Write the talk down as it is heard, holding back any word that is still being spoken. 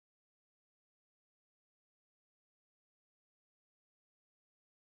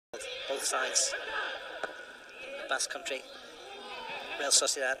both sides. The Basque Country, Real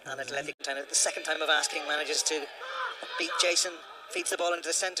Sociedad and Athletic. The second time of asking manages to beat Jason, feeds the ball into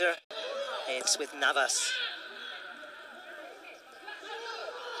the centre. It's with Navas.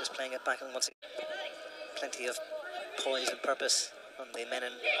 Just playing it back, and once again, plenty of poise and purpose on the men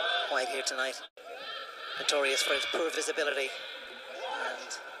in white here tonight. Notorious for its poor visibility,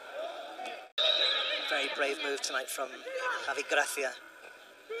 and very brave move tonight from Javi Gracia.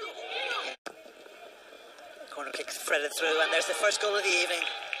 Corner kick threaded through, and there's the first goal of the evening.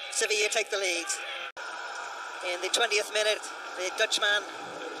 Sevilla take the lead. In the 20th minute, the Dutchman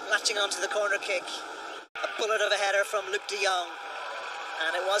latching onto the corner kick. A bullet of a header from Luc de Jong,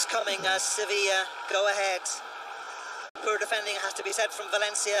 and it was coming as Sevilla go ahead. Poor defending, has to be said, from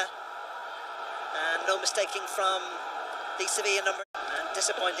Valencia, and no mistaking from the Sevilla number. And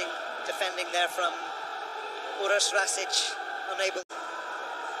disappointing defending there from Uros Rasic, unable.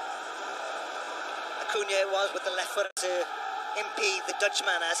 Acuna it was with the left foot to impede the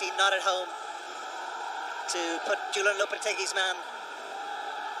Dutchman as he nodded home to put Julian Lopetegui's man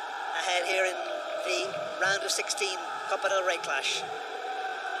ahead here in the round of 16 Copa del Rey clash.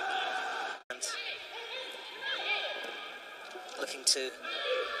 And looking to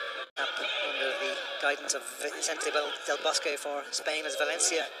up under the guidance of Vicente del Bosque for Spain as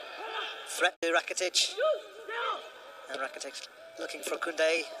Valencia threat to Rakitic, and Rakitic looking for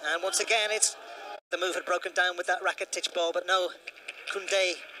Koundé, and once again it's the move had broken down with that Rakitic ball, but no,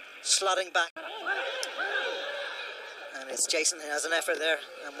 Koundé slotting back, and it's Jason who has an effort there,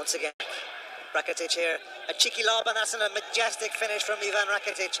 and once again Rakitic here, a cheeky lob, and that's a majestic finish from Ivan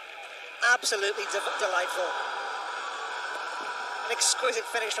Rakitic. Absolutely delightful. An exquisite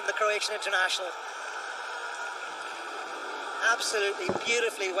finish from the Croatian international. Absolutely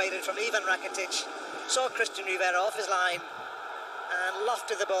beautifully weighted from Ivan Rakitic. Saw Christian Rivera off his line and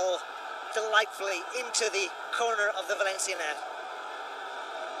lofted the ball delightfully into the corner of the Valencia net.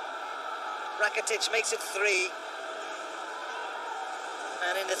 Rakitic makes it 3.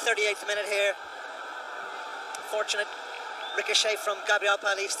 And in the 38th minute here, fortunate ricochet from Gabriel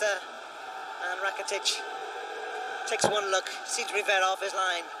Paulista, and Rakitic takes one look, sees Rivera off his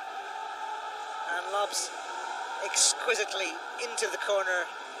line, and lobs exquisitely into the corner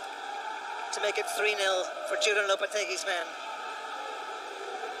to make it 3-0 for Julian Lopetegui's men,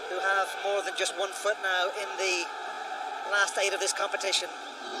 who have more than just 1 foot now in the last 8 of this competition.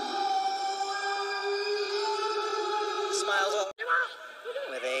 Smiles all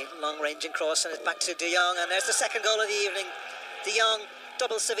with a long-ranging cross, and it's back to De Jong, and there's the second goal of the evening. De Jong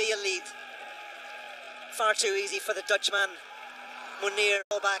double Sevilla lead. Far too easy for the Dutchman. Munir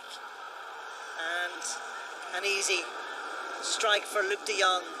ball back, and an easy strike for Luc de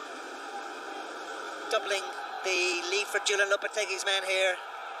Jong, doubling the lead for Julian Lopetegui's men here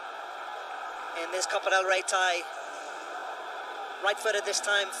in this Copa del Rey tie. Right-footed this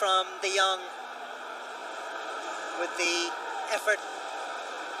time from De Jong, with the effort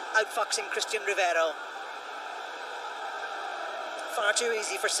outfoxing Christian Rivero. Far too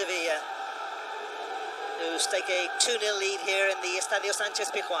easy for Sevilla, who take a 2-0 lead here in the Estadio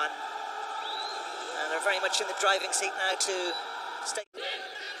Sánchez Pizjuán, and are very much in the driving seat now to stay.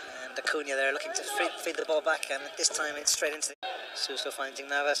 And Acuna there looking to feed the ball back, and this time it's straight into the... Suso finding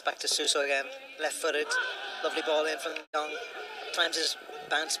Navas, back to Suso again, left-footed, lovely ball in from Young, times his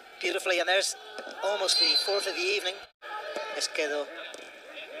bounce beautifully, and there's almost the 4th of the evening. Esquedo,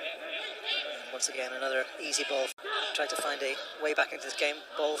 once again another easy ball, tried to find a way back into this game,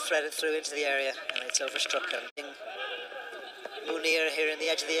 ball threaded through into the area, and it's overstruck, and Munir here in the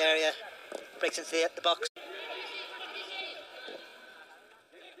edge of the area, breaks into the box,